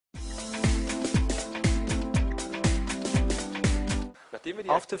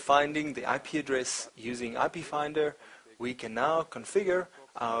After finding the IP address using IP Finder, we can now configure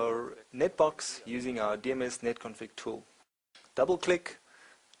our netbox using our DMSNetConfig tool. Double-click,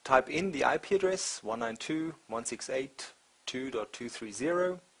 type in the IP address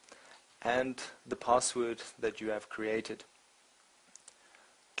 192.168.2.230 and the password that you have created.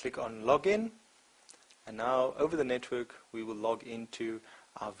 Click on Login, and now over the network we will log into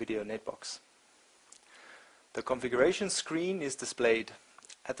our VideoNetBox. The configuration screen is displayed.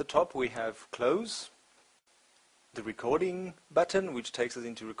 At the top we have Close, the recording button which takes us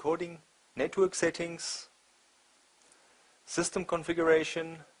into recording, network settings, system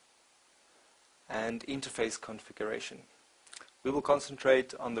configuration and interface configuration. We will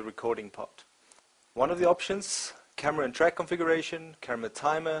concentrate on the recording part. One of the options, camera and track configuration, camera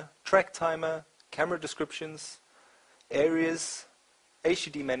timer, track timer, camera descriptions, areas,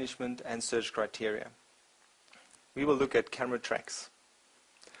 HDD management and search criteria. We will look at camera tracks.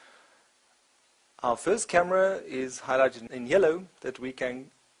 Our first camera is highlighted in yellow that we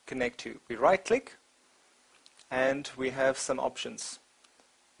can connect to. We right click and we have some options.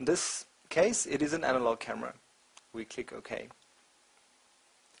 In this case it is an analog camera. We click OK.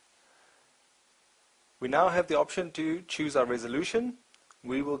 We now have the option to choose our resolution.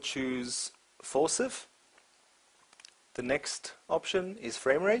 We will choose FORCIF. The next option is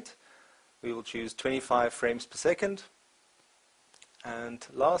frame rate. We will choose 25 frames per second. And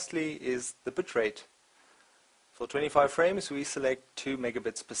lastly is the bit rate. For 25 frames we select 2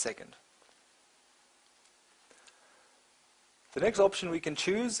 megabits per second. The next option we can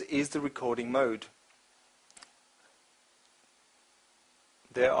choose is the recording mode.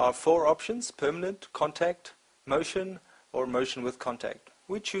 There are 4 options: permanent, contact, motion or motion with contact.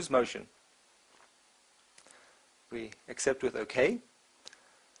 We choose motion. We accept with OK.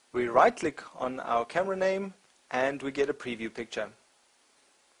 We right click on our camera name and we get a preview picture.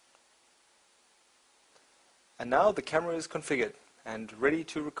 And now the camera is configured and ready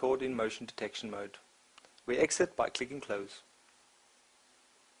to record in motion detection mode. We exit by clicking Close.